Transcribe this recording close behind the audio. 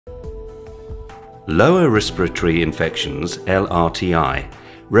Lower respiratory infections, LRTI,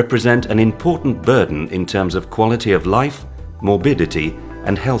 represent an important burden in terms of quality of life, morbidity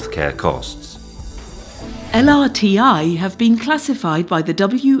and healthcare costs. LRTI have been classified by the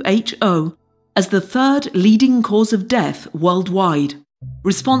WHO as the third leading cause of death worldwide,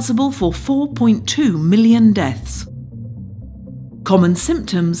 responsible for 4.2 million deaths. Common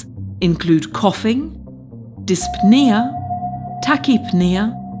symptoms include coughing, dyspnea,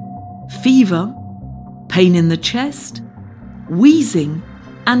 tachypnea, fever, pain in the chest, wheezing,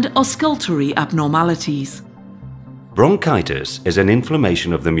 and auscultatory abnormalities. Bronchitis is an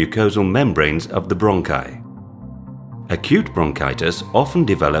inflammation of the mucosal membranes of the bronchi. Acute bronchitis often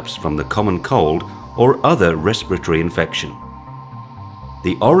develops from the common cold or other respiratory infection.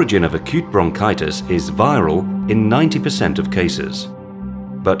 The origin of acute bronchitis is viral in 90% of cases,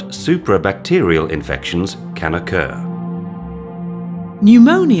 but suprabacterial infections can occur.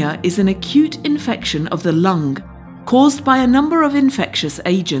 Pneumonia is an acute infection of the lung caused by a number of infectious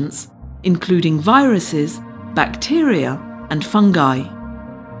agents, including viruses, bacteria, and fungi.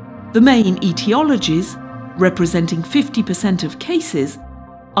 The main etiologies, representing 50% of cases,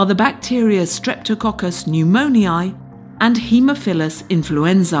 are the bacteria Streptococcus pneumoniae and Haemophilus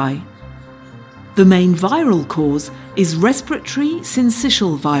influenzae. The main viral cause is respiratory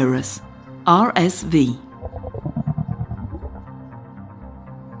syncytial virus, RSV.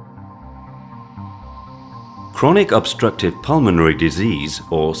 Chronic obstructive pulmonary disease,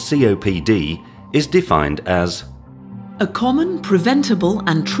 or COPD, is defined as a common preventable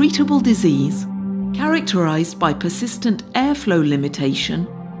and treatable disease characterized by persistent airflow limitation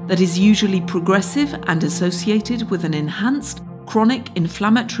that is usually progressive and associated with an enhanced chronic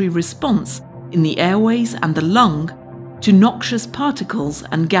inflammatory response in the airways and the lung to noxious particles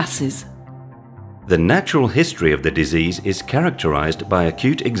and gases. The natural history of the disease is characterized by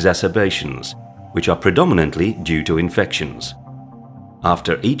acute exacerbations, which are predominantly due to infections.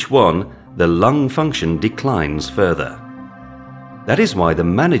 After each one, the lung function declines further. That is why the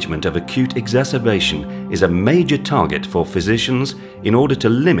management of acute exacerbation is a major target for physicians in order to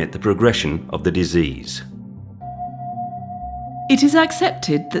limit the progression of the disease. It is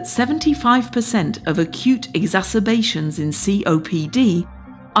accepted that 75% of acute exacerbations in COPD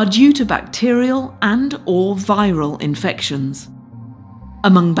are due to bacterial and/or viral infections.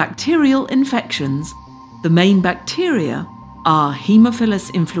 Among bacterial infections, the main bacteria are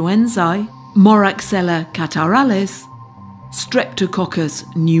Haemophilus influenzae, Moraxella catarrhalis, Streptococcus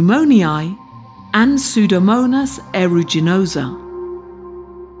pneumoniae, and Pseudomonas aeruginosa.